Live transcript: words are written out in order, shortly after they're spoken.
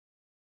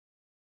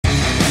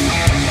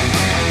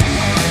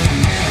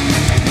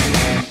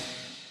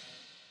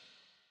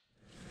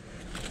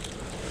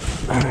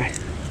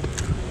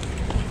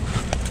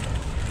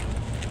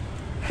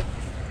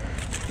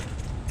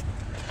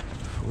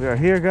We are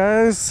here,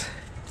 guys.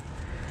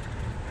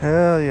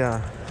 Hell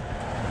yeah.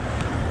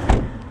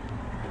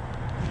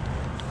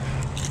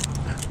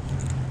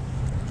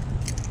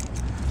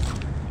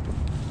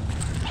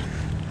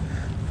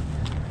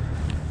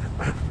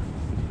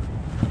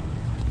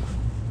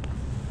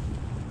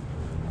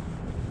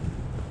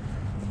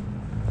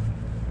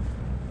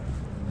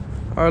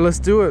 All right, let's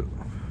do it.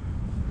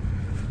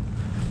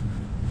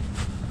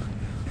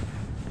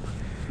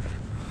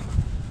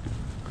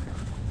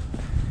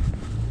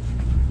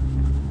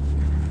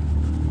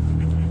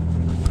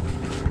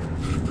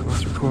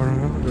 Let's record.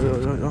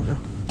 Yeah.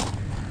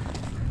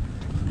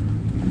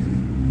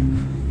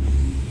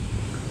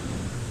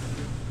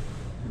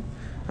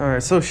 All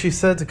right, so she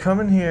said to come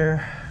in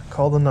here,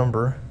 call the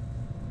number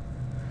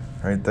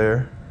right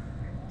there.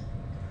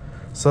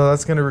 So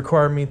that's going to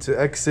require me to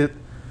exit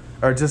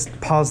or just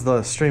pause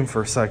the stream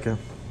for a second.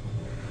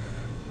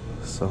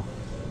 So,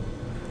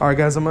 all right,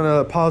 guys, I'm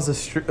gonna pause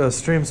the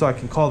stream so I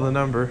can call the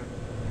number.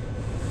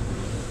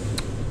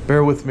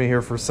 Bear with me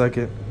here for a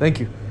second.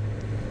 Thank you.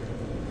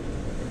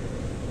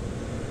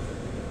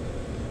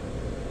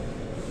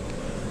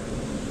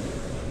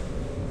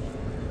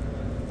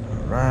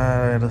 All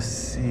right, let's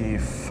see,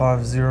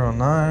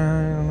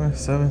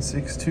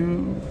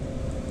 509-762.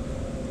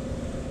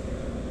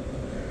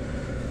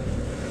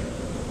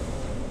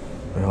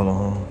 Wait, hold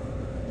on.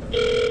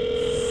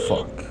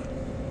 Fuck.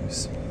 Let me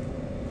see.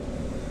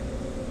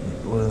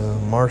 It was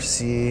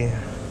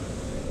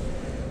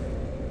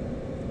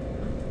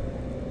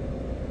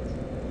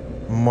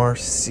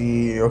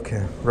Marcy.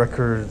 Okay.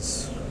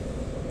 Records.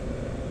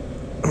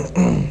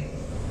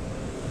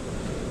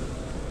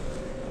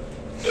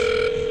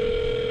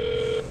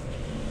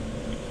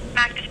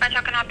 Mac Dispatch,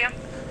 how can I help you?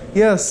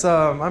 Yes,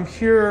 I'm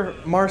here.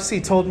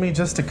 Marcy told me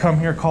just to come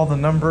here, call the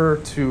number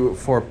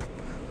for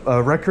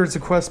records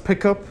request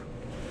pickup.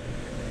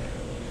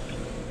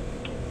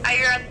 Are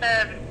you at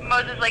the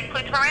Moses Lake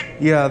Police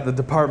Department? Yeah, the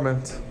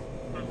department.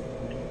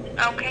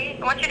 Okay.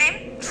 What's your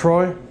name?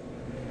 Troy.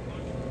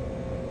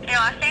 Your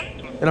last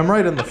name? And I'm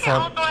right in the Okay,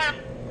 front. I'll go ahead.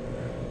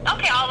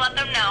 Okay, I'll let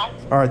them know.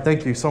 All right,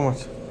 thank you so much.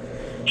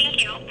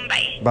 Thank you.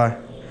 Bye. Bye.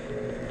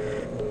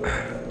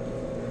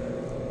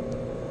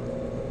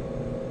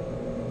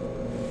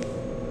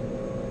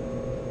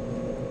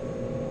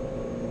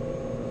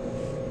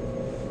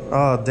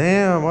 Oh,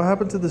 damn. What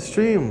happened to the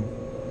stream?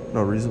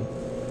 No reason.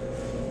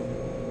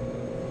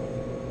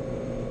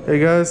 Hey,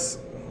 guys.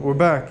 We're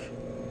back.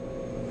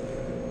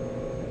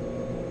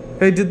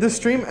 Hey, did this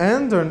stream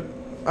end or...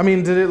 I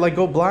mean, did it, like,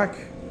 go black?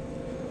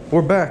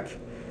 We're back.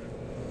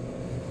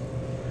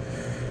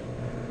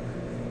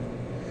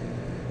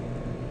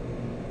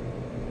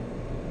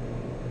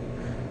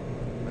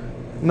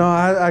 No,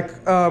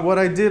 what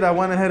I did, I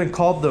went ahead and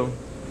called them.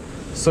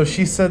 So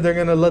she said they're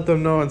gonna let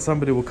them know and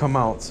somebody will come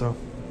out, so.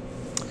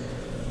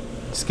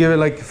 Just give it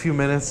like a few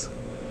minutes.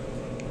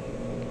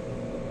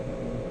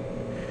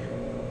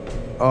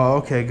 Oh,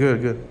 okay,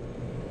 good.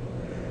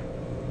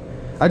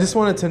 I just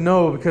wanted to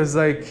know because,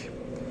 like,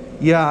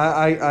 yeah,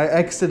 I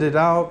exited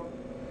out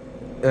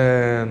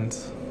and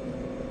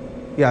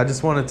yeah, I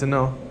just wanted to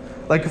know.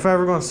 Like, if I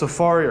ever go on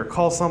Safari or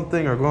call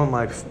something or go on,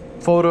 like,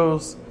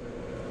 photos.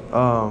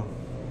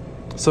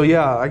 So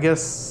yeah, I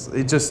guess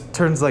it just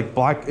turns like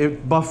black,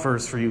 it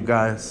buffers for you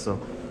guys, so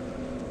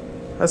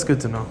that's good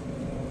to know.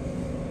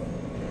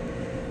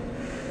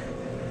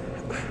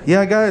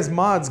 Yeah, guys,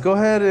 mods, go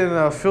ahead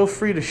and feel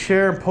free to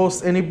share and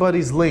post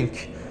anybody's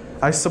link.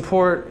 I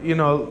support,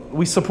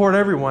 we support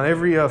everyone,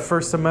 every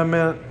First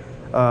Amendment,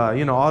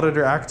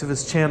 auditor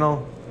activist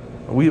channel.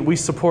 We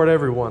support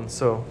everyone,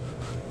 so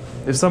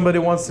if somebody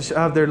wants to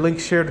have their link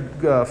shared,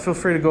 feel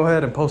free to go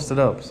ahead and post it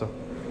up. So,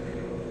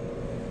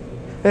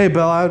 hey,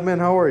 Bell Admin,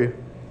 how are you?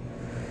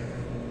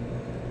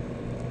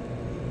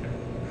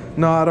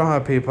 No, I don't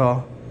have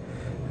PayPal.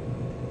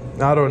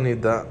 I don't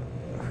need that.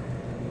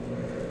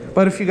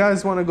 But if you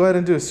guys want to go ahead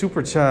and do a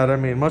super chat, I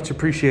mean, much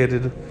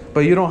appreciated.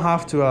 But you don't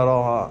have to at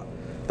all.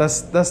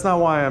 That's not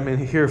why I'm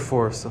in here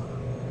for. So.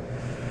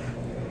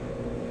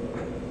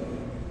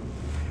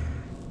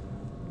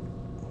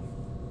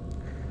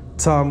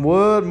 Tom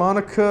Wood,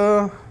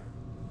 Monica,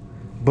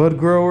 Bud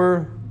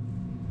Grower.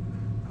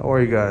 How are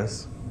you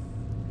guys?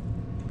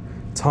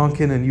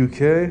 Tonkin in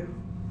UK.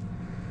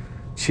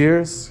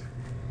 Cheers.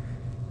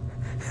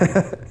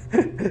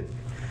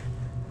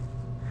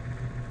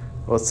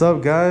 What's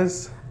up,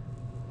 guys?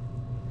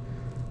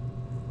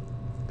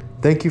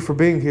 Thank you for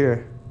being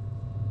here.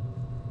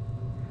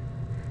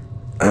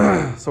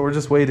 So we're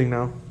just waiting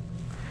now.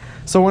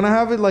 So when I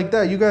have it like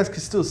that, you guys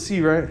can still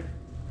see, right?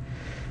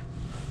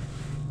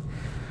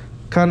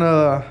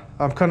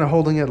 I'm kind of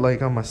holding it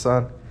like on my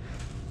side.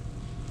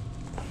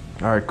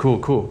 All right,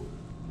 cool.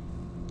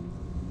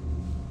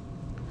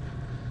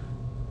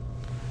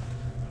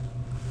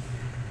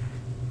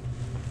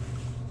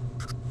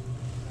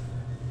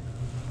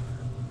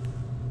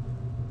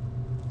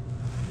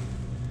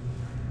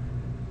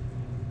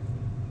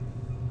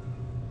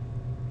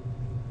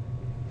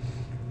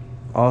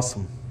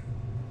 Awesome.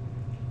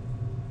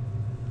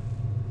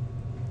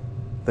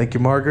 Thank you,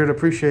 Margaret.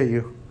 Appreciate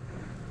you.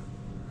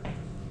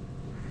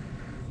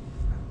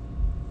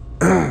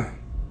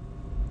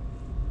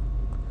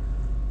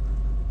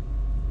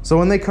 So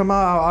when they come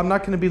out, I'm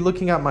not going to be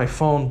looking at my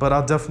phone, but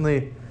I'll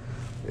definitely,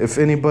 if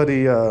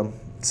anybody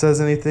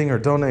says anything or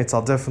donates,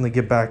 I'll definitely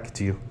get back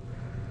to you.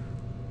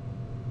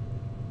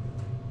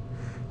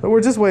 But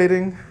we're just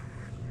waiting.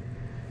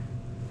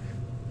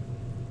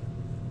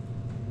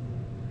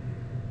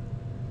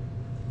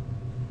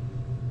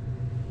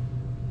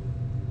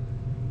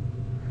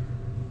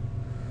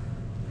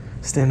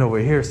 Stand over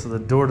here so the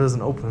door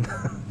doesn't open.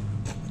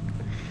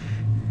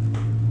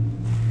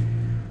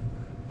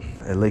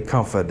 LA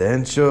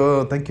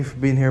Confidential, thank you for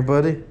being here,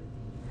 buddy.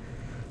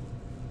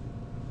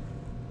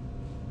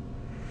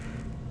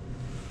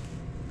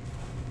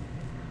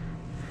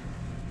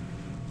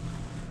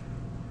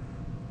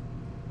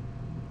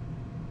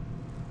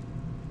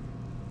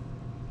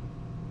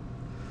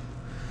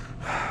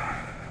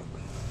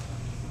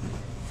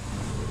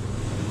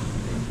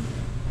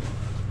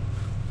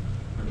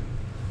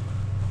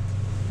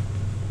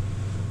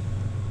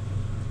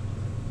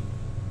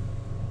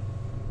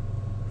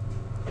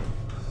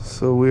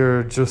 So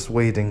we're just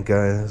waiting,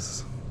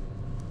 guys.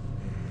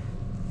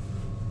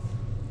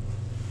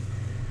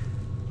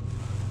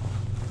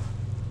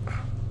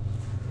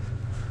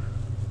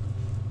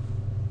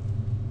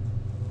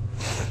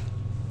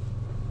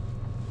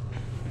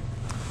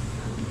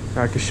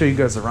 I can show you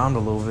guys around a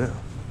little bit.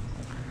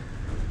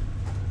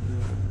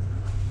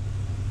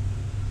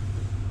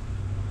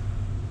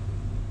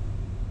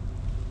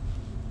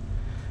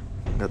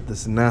 Got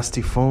this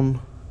nasty phone.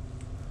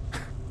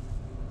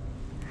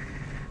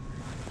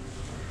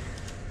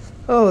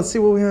 Oh, let's see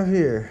what we have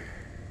here.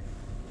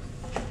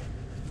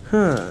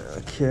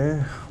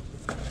 Okay.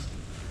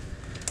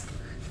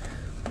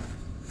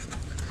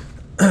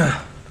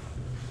 Now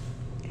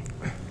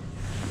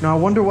I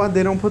wonder why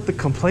they don't put the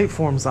complaint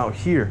forms out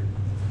here.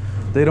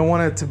 They don't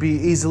want it to be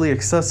easily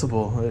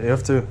accessible. You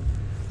have to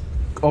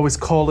always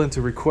call in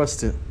to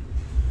request it.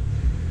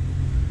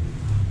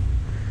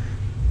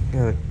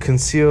 Got a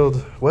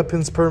concealed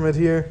weapons permit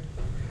here.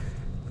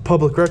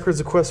 Public records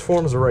request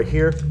forms are right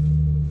here.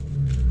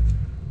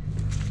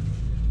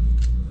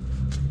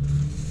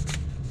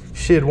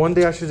 Shit, one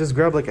day I should just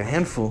grab like a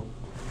handful.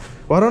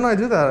 Why don't I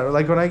do that?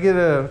 Like when I get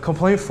a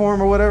complaint form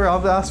or whatever,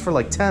 I'll ask for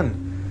like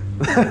 10.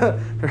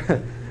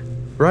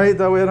 Right?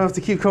 That way I don't have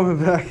to keep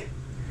coming back.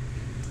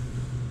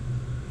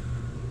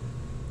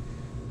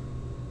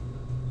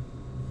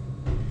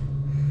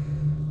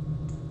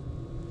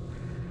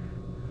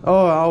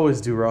 Oh, I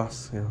always do,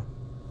 Ross. Yeah.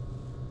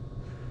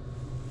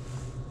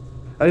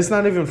 It's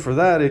not even for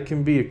that. It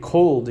can be a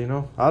cold, you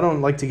know. I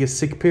don't like to get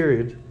sick,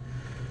 period.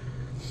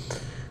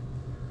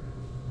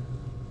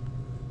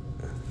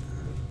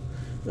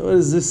 What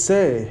does this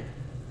say?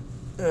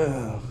 I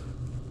don't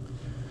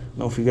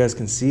know if you guys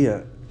can see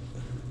it.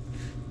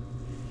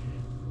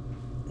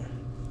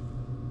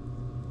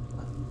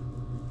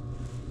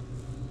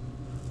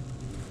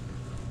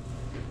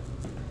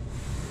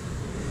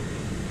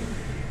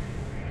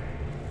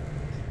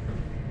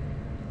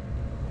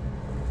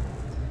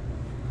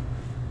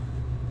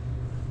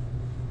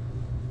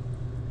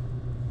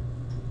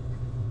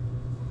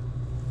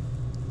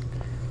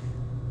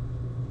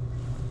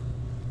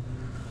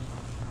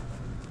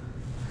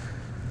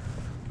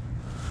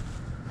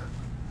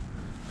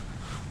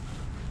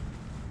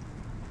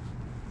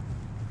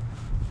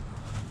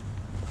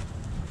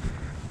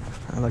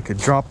 Like a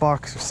drop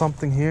box or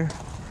something here.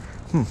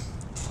 Come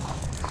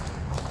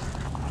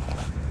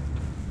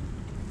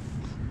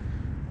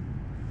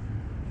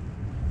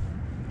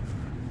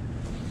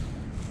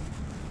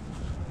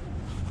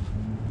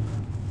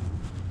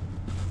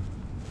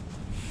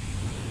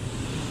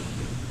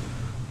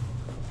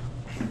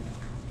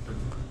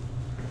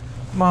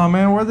on,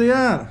 man, where they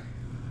at?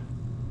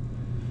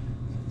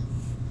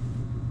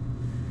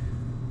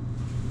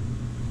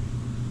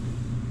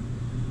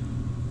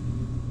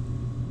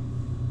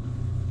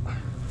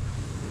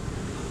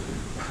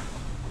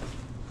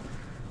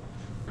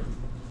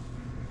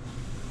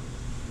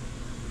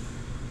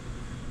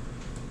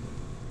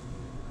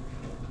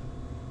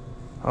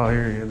 Oh,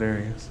 there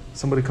he is.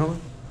 Somebody coming?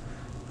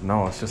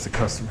 No, it's just a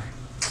customer.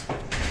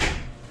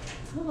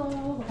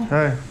 Hello.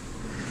 Hey.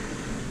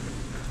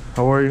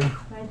 How are you?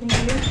 Nice to meet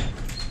you.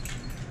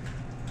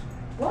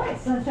 Boy,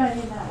 sunshine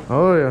night.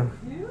 Oh, yeah.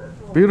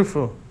 Beautiful.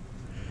 Beautiful.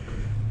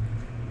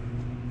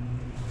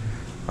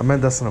 I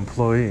meant that's an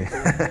employee.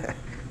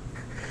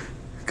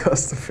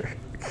 Customer.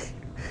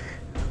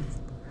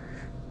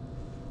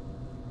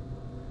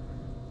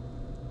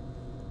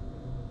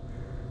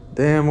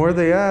 Damn, where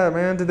they at,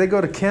 man? Did they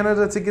go to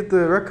Canada to get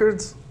the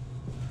records?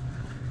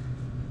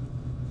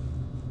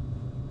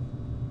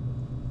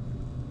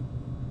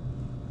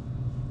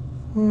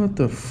 What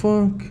the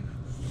fuck?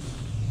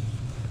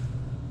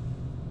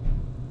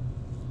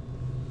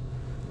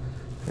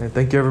 And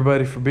thank you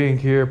everybody for being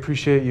here.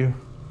 Appreciate you.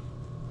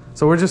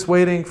 So we're just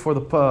waiting for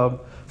the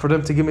pub for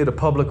them to give me the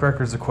public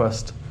records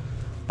request,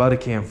 body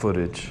cam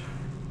footage.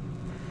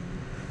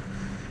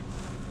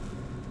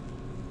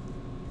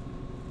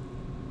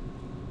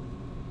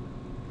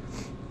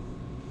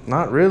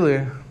 Not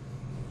really.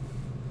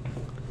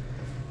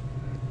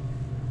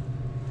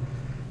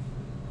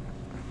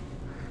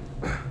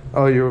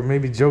 Oh, you were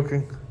maybe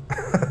joking.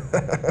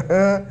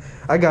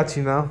 I got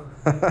you now.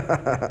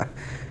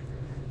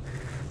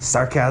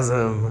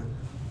 Sarcasm.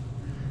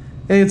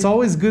 Hey, it's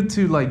always good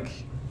to like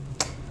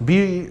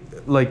be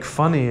like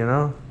funny, you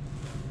know?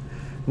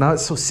 Not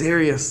so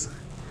serious.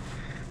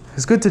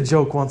 It's good to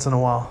joke once in a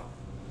while.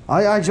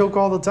 I joke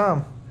all the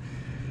time.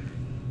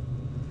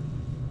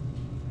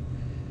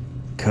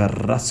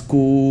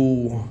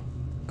 Carrasco.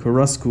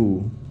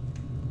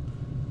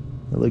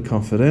 LA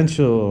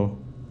Confidential.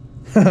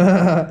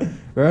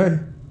 Right?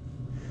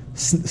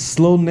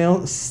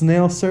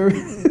 Snail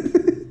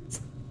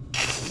service.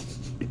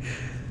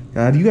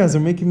 God, you guys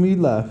are making me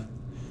laugh.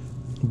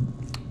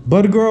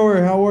 Bud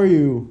Grower, how are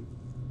you?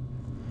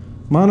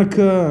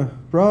 Monica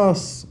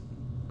Ross.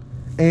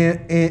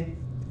 And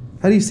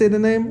how do you say the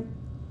name?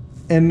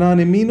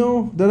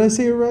 Anonimino? Did I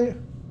say it right?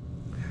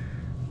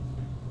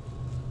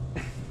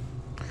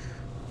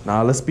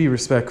 Nah, let's be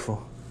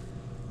respectful.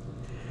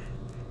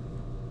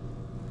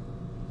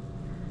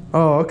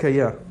 Oh, okay,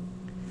 yeah.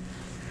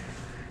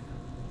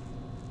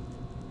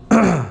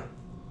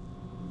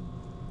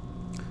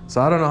 So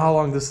I don't know how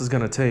long this is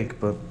gonna take,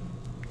 but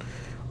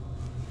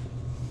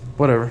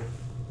whatever.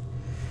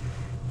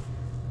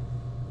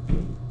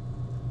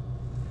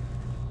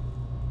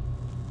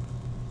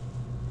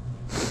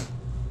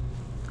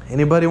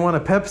 Anybody want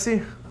a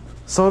Pepsi?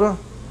 Soda?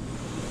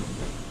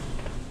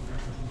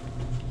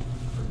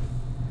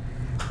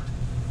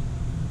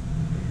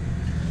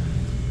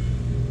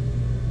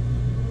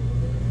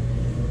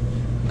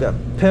 Got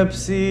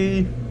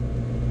Pepsi,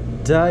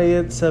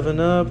 Diet,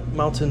 7-Up,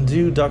 Mountain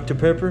Dew, Dr.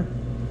 Pepper,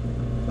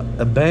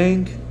 a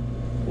Bang.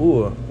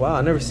 Ooh, wow,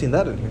 I never seen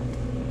that in here.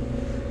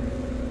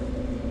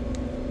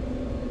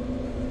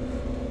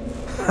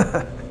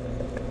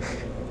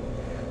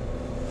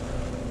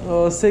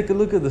 Oh, let's take a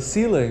look at the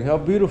ceiling. How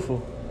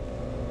beautiful.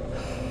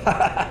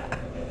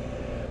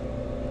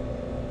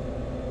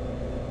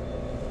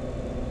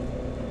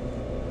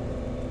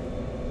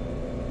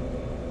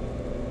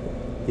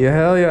 Yeah,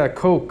 hell yeah,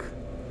 Coke.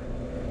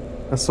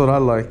 That's what I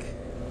like.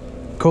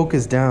 Coke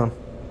is down.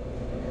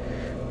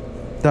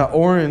 That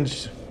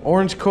orange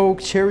Coke,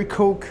 cherry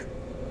Coke.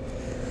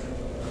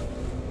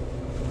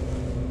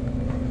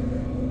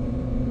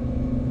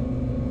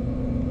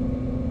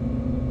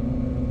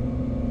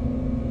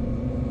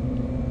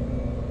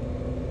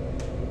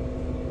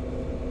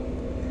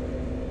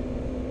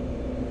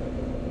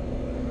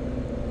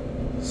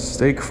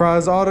 Steak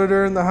Fries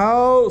Auditor in the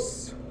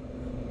house.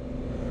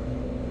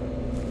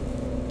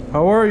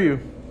 How are you?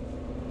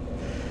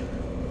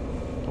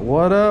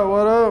 What up,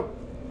 what up?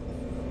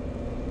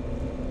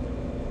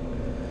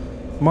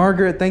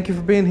 Margaret, thank you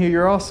for being here.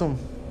 You're awesome.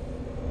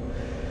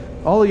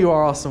 All of you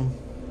are awesome.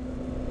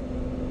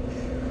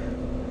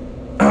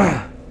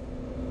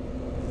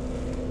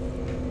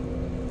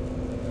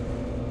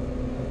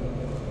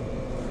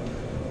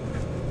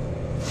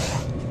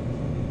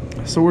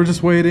 So we're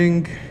just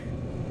waiting.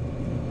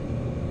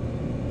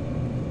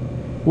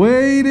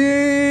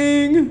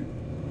 Waiting!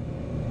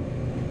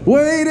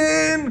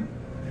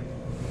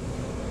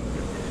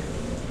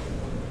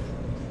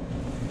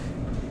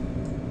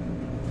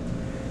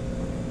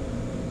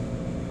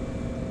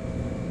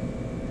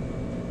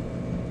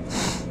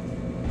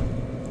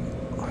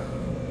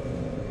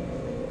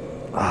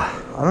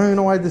 I don't even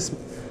know why this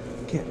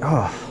can't.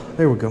 Oh,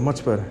 there we go,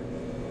 much better.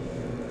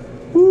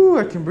 Woo,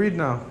 I can breathe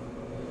now.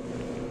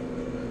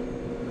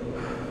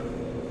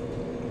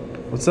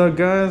 What's up,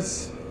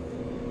 guys?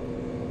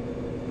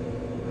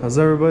 How's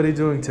everybody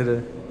doing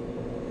today?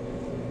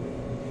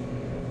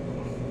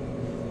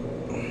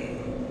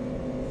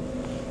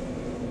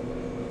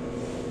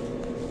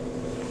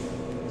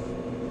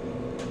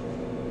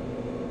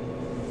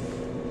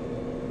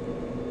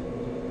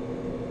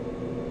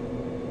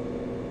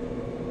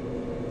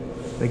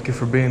 Thank you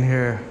for being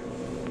here.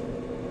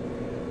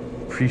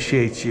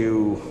 Appreciate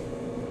you.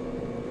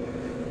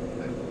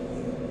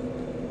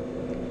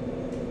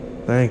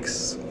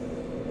 Thanks.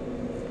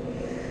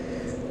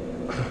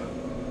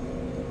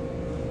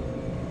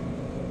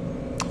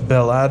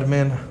 Bell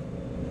admin.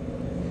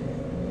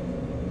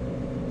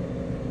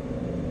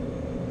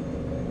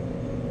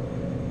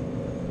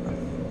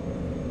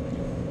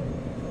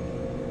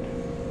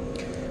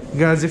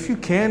 Guys, if you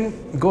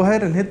can, go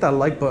ahead and hit that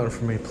like button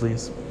for me,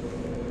 please.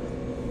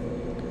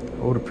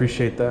 I would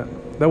appreciate that.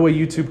 That way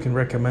YouTube can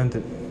recommend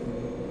it.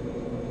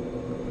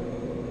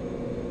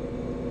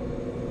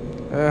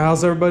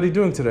 How's everybody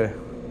doing today?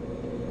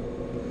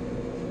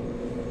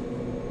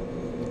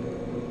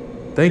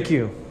 Thank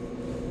you.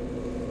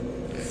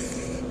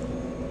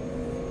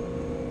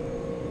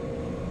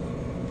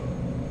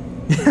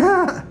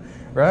 Yeah,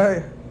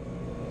 right?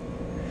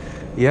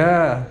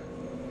 Yeah.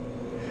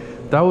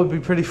 That would be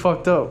pretty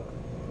fucked up.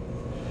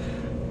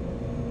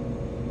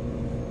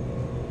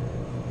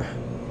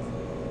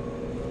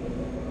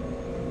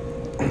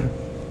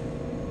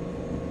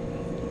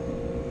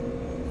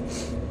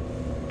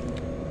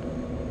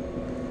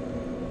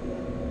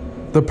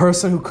 The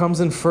person who comes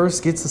in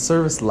first gets the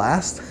service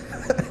last,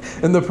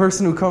 and the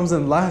person who comes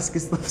in last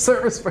gets the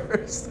service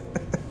first.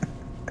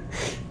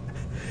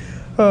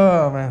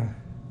 Oh, man.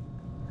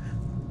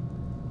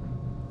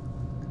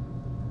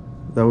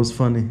 That was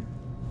funny.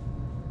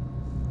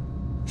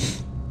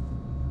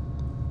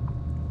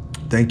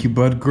 Thank you,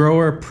 Bud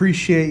Grower.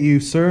 Appreciate you,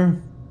 sir.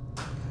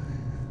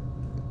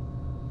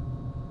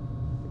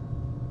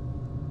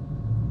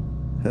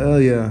 Hell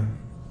yeah.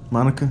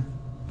 Monica?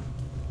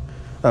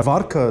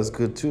 Vodka is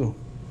good, too.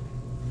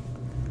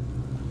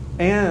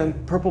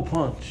 And Purple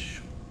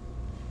Punch.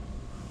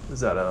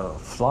 Is that a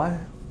fly?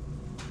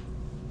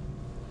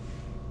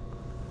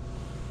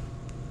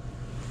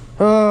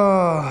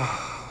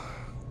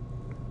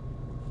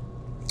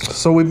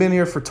 So we've been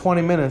here for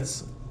 20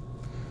 minutes.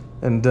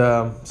 And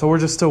so we're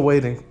just still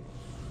waiting.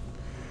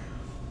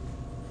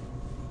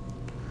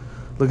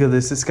 Look at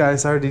this. This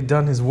guy's already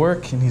done his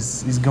work and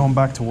he's going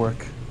back to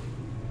work.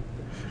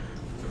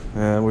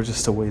 And we're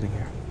just still waiting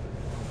here.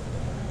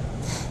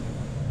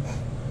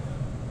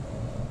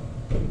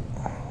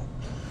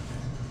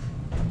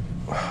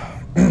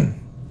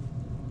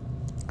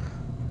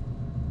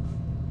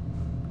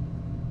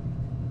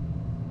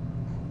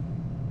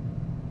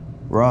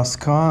 Ross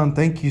Khan,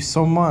 thank you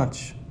so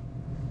much.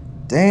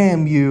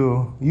 Damn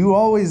you. You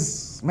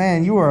always,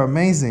 man, you are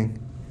amazing.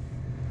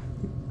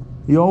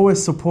 You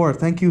always support.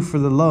 Thank you for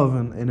the love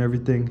and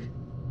everything.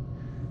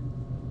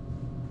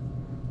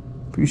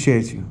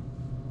 Appreciate you.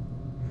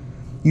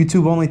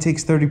 YouTube only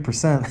takes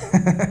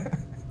 30%.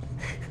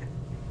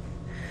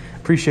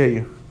 Appreciate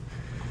you.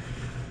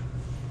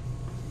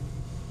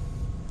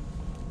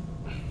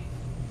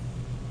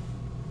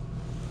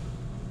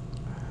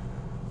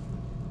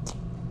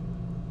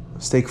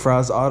 Steak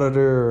Fries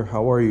Auditor,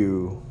 how are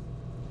you?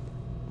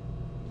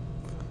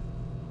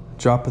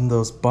 Dropping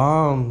those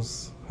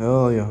bombs.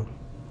 Hell yeah.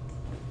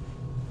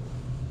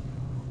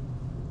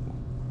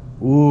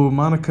 Ooh,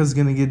 Monica's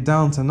gonna get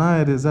down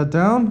tonight. Is that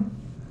down?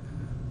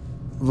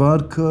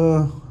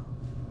 Vodka.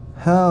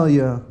 Hell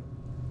yeah.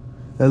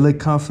 LA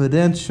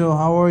Confidential,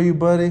 how are you,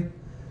 buddy?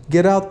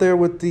 Get out there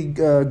with the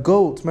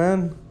GOAT,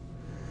 man.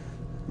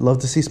 Love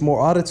to see some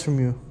more audits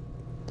from you.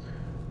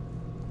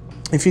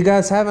 If you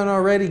guys haven't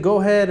already,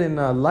 go ahead and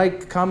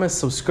like, comment,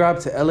 subscribe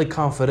to LA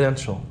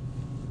Confidential.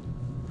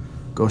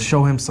 Go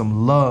show him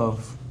some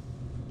love.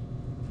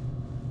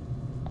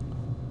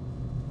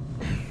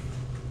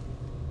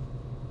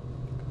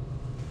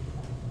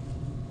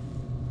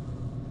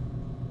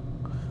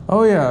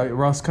 Oh yeah,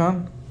 Ross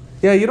Khan.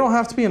 Yeah, you don't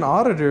have to be an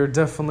auditor,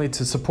 definitely,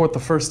 to support the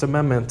First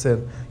Amendment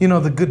and, you know,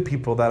 the good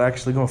people that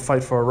actually go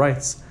fight for our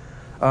rights.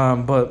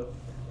 But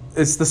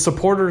it's the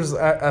supporters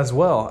as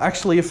well.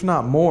 Actually, if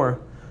not more.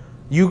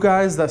 You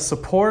guys that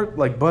support,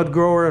 like Bud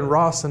Grower and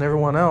Ross and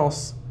everyone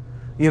else,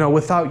 you know,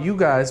 without you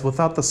guys,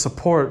 without the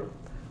support,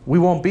 we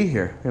won't be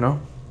here, you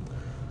know?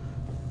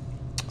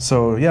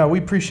 So, yeah, we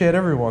appreciate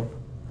everyone.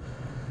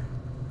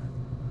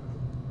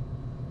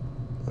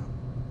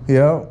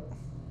 Yeah.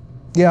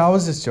 Yeah, I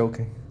was just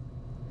joking.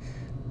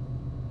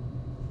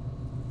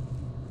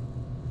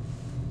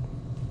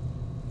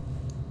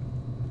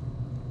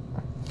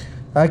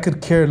 I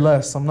could care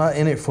less. I'm not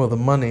in it for the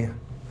money.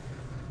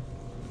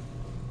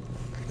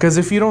 Because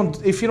if you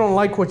don't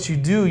like what you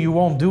do, you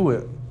won't do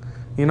it.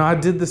 You know, I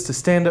did this to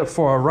stand up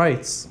for our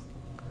rights.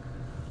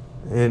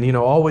 And, you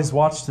know, always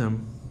watch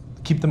them.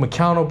 Keep them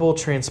accountable,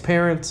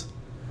 transparent.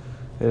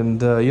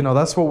 And, you know,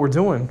 that's what we're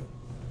doing.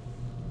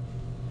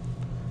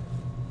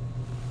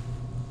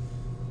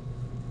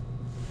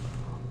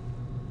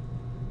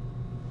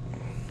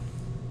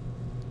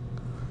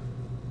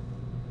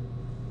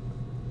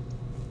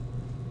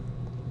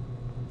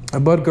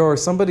 Bud Grower,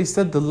 somebody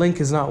said the link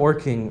is not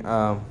working.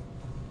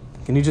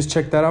 Can you just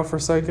check that out for a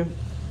second?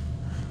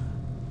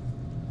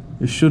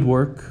 It should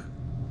work.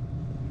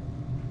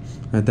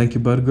 Thank you,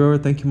 Bud Grower.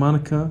 Thank you,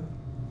 Monica.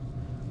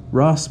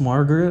 Ross,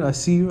 Margaret, I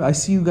see you. I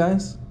see you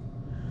guys.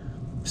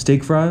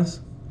 Steak Fries.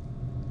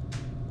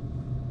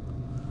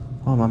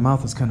 Oh, my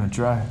mouth is kind of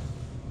dry.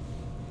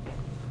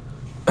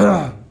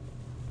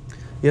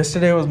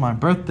 Yesterday was my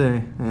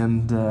birthday,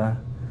 and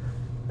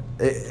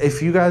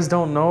if you guys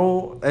don't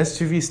know,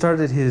 SGV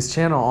started his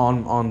channel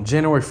on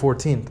January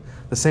 14th,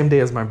 the same day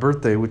as my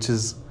birthday, which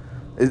is,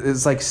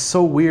 it's like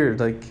so weird.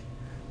 Like,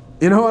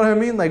 you know what I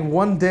mean? Like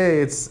one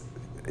day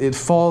it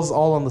falls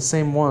all on the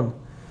same one.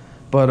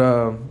 But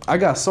I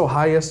got so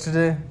high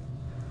yesterday.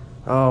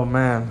 Oh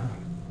man.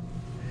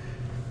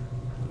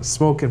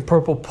 Smoking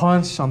Purple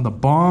Punch on the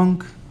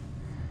bong.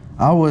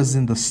 I was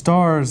in the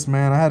stars,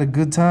 man. I had a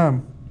good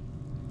time.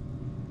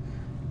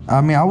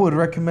 I mean, I would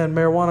recommend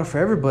marijuana for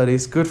everybody.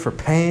 It's good for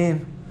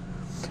pain.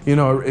 You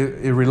know,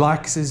 it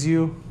relaxes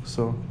you.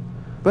 So,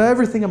 but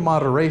everything in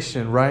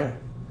moderation, right?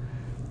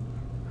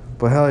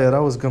 But hell yeah, that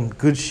was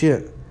good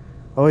shit.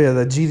 Oh yeah,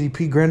 that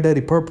GDP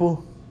Granddaddy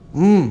Purple.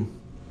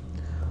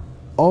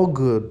 All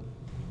good.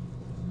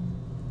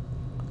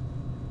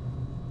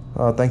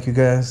 Thank you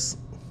guys.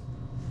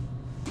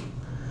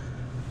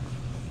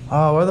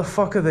 Oh, where the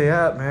fuck are they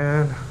at,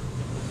 man?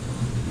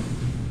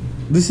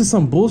 This is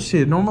some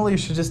bullshit. Normally, it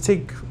should just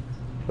take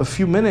a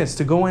few minutes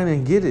to go in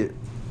and get it.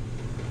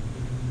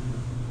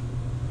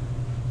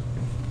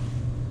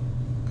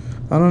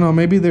 I don't know,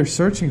 maybe they're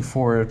searching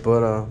for it,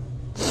 but I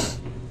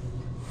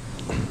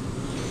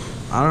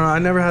don't know, I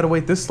never had to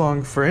wait this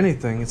long for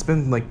anything. It's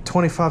been like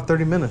 25,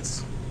 30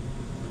 minutes.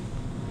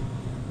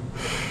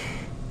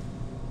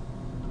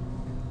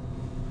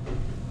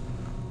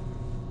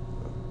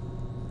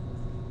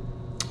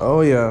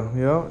 Oh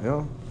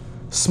yeah.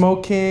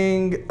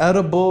 Smoking,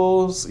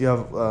 edibles, you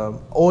have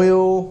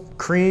oil,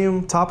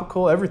 cream,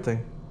 topical,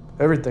 everything.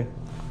 Everything.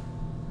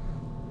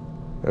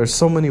 There's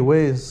so many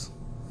ways.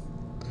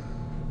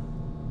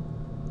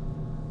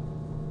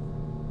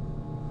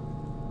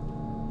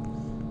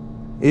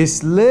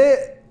 It's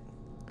lit.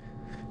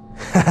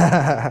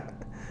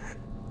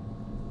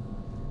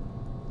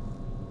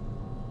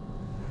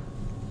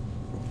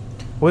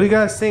 What do you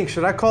guys think?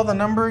 Should I call the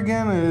number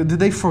again? Did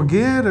they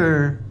forget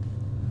or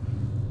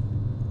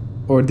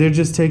they're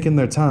just taking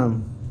their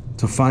time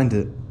to find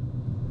it?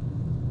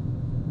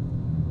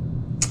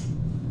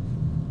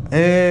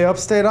 Hey,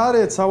 Upstate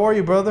Audits, how are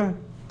you, brother?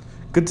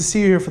 Good to see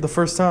you here for the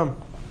first time.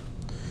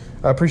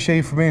 I appreciate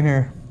you for being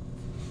here.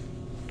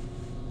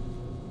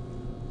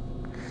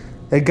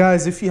 Hey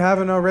guys, if you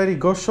haven't already,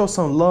 go show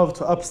some love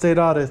to Upstate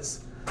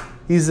Audits.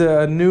 He's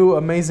a new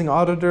amazing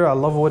auditor. I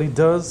love what he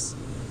does.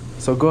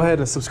 So go ahead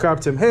and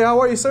subscribe to him. Hey, how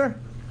are you, sir?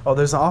 Oh,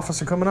 there's an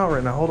officer coming out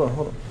right now. Hold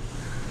on.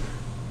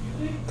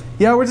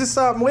 Yeah, we're just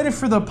I'm waiting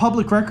for the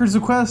public records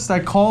request.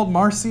 I called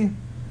Marcy.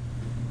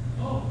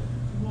 Oh,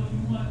 you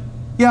want?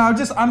 Yeah,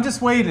 I'm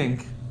just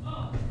waiting.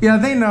 Oh. Yeah,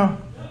 they know.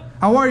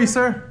 How are you,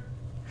 sir?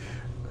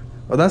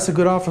 Oh, that's a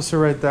good officer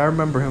right there. I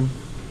remember him.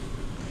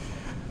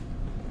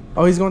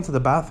 Oh, he's going to the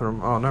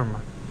bathroom. Oh, never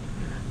mind.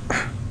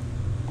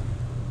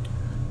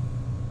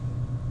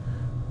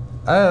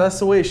 That's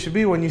the way it should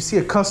be. When you see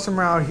a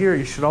customer out here,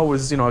 you should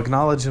always,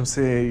 acknowledge him.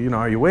 Say,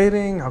 are you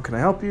waiting? How can I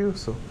help you?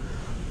 So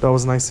that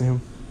was nice of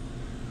him.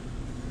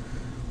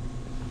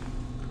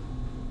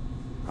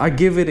 I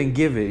give it and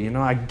give it.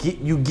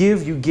 You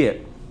give, you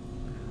get.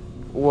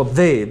 Well,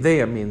 they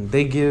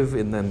give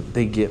and then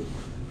they get.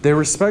 They're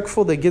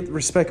respectful, they get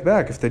respect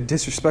back. If they're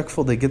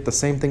disrespectful, they get the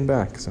same thing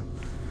back. So,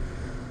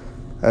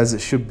 as it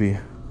should be.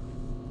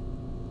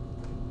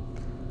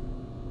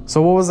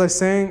 So what was I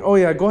saying? Oh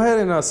yeah, go ahead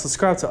and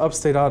subscribe to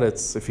Upstate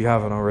Audits if you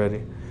haven't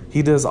already.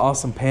 He does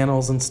awesome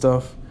panels and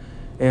stuff.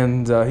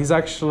 And he's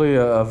actually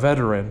a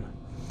veteran.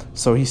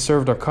 So he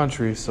served our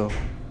country. So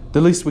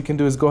the least we can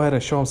do is go ahead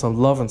and show him some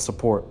love and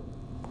support.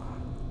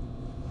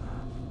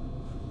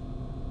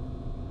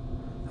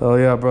 Oh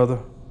yeah, brother.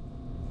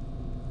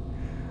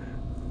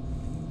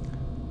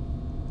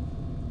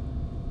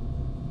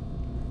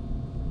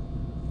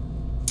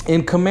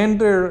 And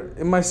Commander,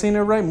 am I saying it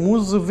right?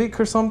 Muzovic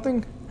or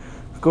something?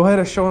 Go ahead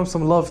and show him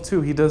some love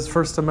too. He does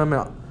First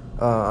Amendment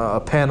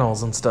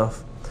panels and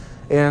stuff.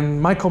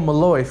 And Michael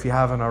Malloy, if you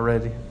haven't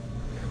already.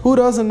 Who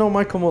doesn't know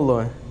Michael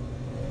Malloy?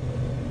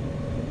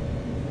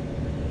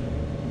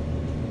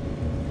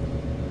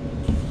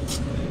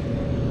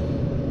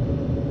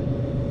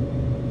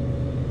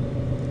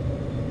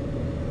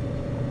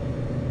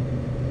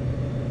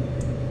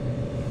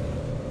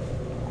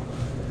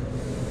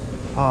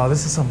 Oh,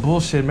 this is some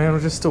bullshit, man. We're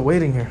just still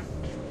waiting here.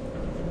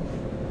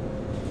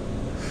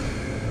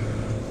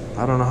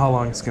 I don't know how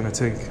long it's gonna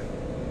take.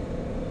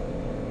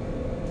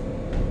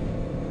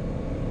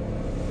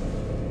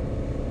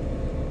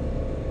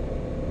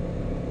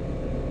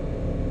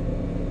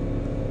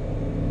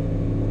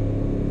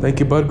 Thank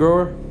you, bud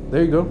grower.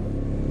 There you go.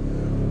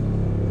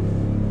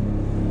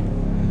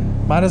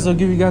 Might as well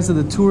give you guys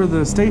the tour of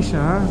the station,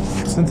 huh?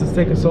 Since it's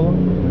taking so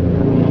long.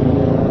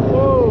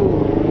 Whoa!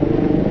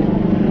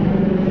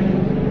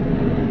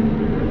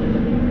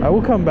 I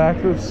will come back.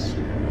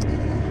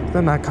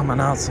 They're not coming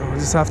out, so I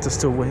just have to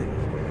still wait.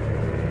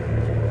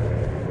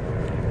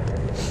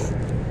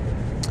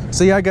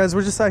 So yeah, guys,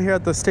 we're just out here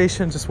at the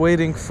station, just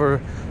waiting for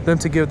them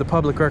to give the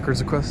public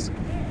records request.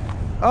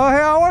 Oh, hey,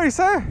 how are you,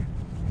 sir?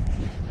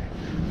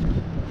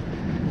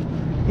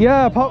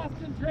 Yeah, Lost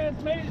in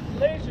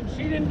translation.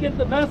 She didn't get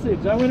the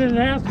message. I went in and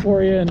asked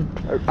for you,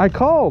 and I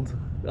called.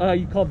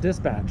 You called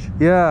dispatch.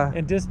 Yeah.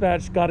 And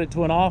dispatch got it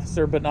to an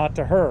officer, but not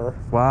to her.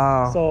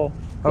 Wow. So.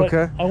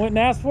 Okay. I went and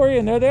asked for you,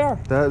 and there they are.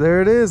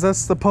 There it is.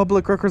 That's the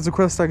public records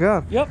request I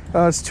got. Yep.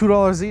 It's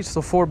 $2 each, so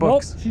 $4.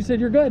 Nope. She said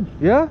you're good.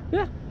 Yeah?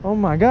 Yeah. Oh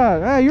my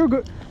God. Hey, you're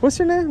good. What's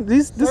your name?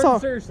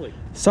 Seriously.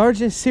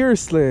 Sergeant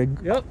Seriously.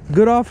 Yep.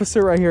 Good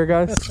officer right here,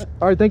 guys.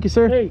 All right, thank you,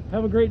 sir. Hey,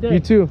 have a great day.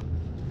 You too.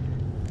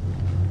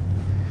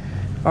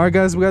 All right,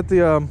 guys, we got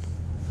the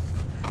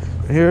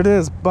here it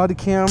is, body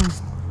cam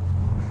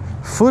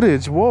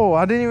footage. Whoa,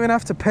 I didn't even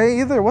have to pay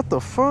either. What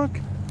the fuck?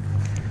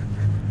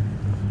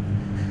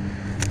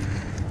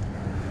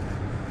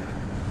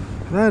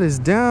 That is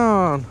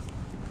down.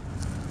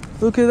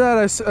 Look at that.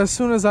 As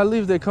soon as I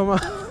leave, they come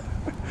out.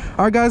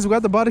 All right, guys, we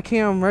got the body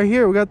cam right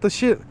here. We got the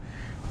shit.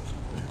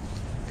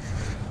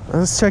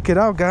 Let's check it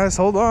out, guys.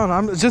 Hold on.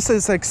 I'm just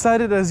as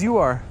excited as you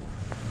are.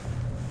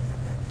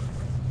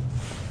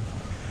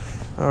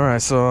 All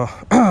right, so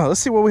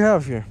let's see what we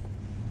have here.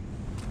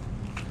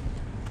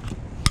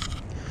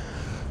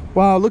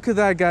 Wow, look at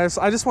that, guys.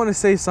 I just want to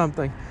say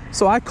something.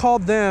 So I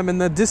called them, and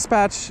the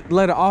dispatch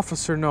let an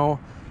officer know,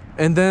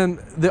 and then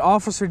the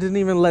officer didn't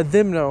even let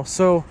them know.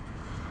 So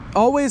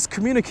always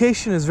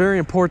communication is very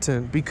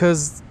important,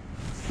 because,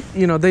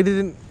 you know, they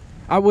didn't,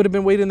 I would have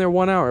been waiting there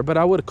 1 hour, but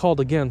I would have called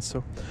again. So,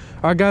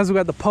 all right, guys, we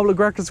got the public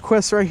records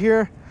request right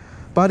here,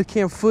 body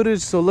cam footage.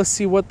 So let's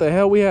see what the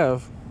hell we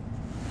have.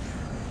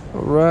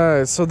 All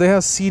right, so they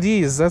have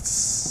CDs.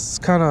 That's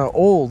kind of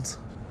old.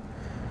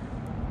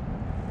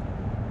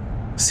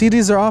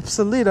 CDs are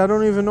obsolete. I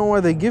don't even know why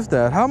they give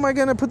that. How am I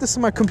gonna put this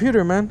in my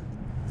computer, man?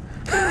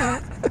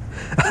 I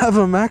have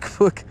a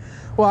MacBook.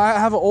 Well, I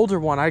have an older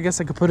one. I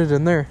guess I could put it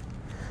in there.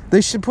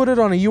 They should put it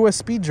on a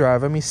USB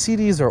drive. I mean,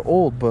 CDs are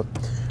old, but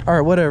all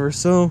right, whatever.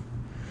 So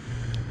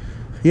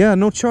yeah,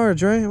 no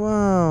charge, right?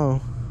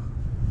 Wow.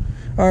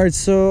 All right,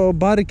 so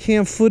body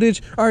cam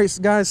footage. All right,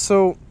 guys,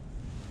 so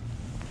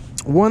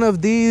one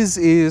of these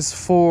is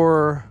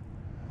for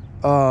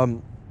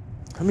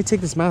let me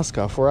take this mask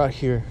off. We're out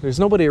here. There's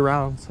nobody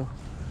around, so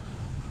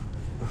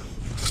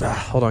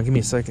hold on, give me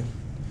a second.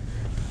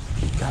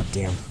 God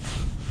damn.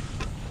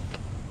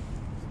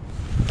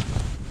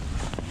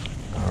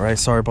 All right,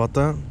 sorry about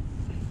that.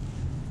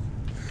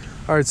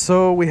 All right,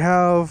 so we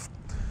have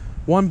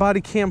one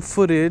body cam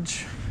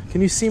footage.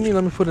 Can you see me?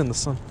 Let me put it in the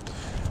sun.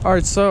 All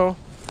right, so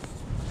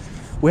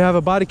we have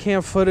a body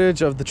cam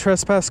footage of the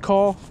trespass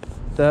call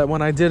that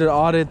when I did an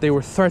audit, they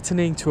were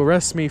threatening to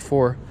arrest me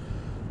for,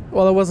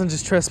 well, it wasn't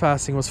just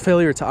trespassing, it was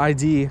failure to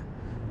ID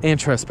and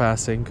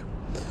trespassing.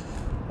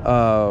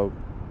 And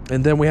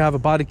then we have a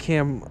body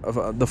cam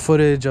of the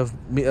footage of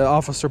me, an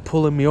officer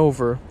pulling me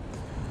over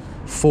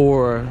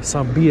for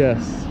some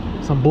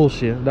BS, some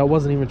bullshit that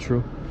wasn't even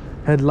true.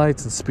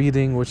 Headlights and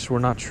speeding, which were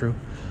not true.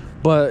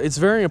 But it's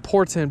very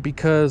important,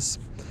 because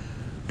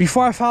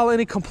before I file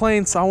any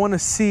complaints, I want to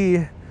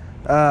see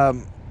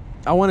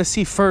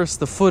first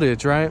the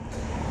footage, right?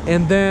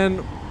 And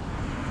then,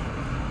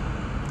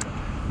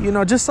 you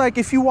know, just like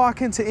if you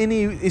walk into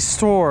any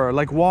store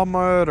like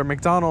Walmart or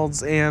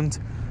McDonald's and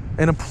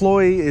an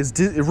employee is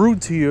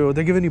rude to you,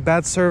 they're giving you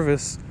bad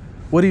service,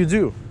 what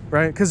do?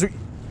 Right? Because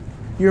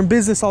you're in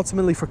business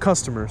ultimately for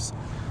customers.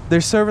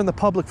 They're serving the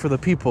public for the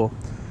people.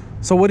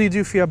 So what do you do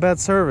if you have bad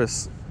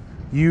service?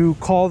 You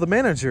call the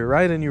manager,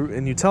 right? And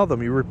you tell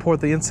them, you report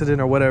the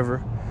incident or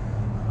whatever.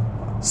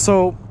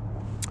 So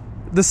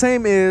the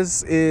same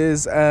is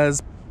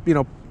as, you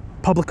know,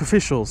 public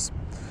officials.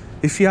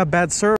 If you have bad service,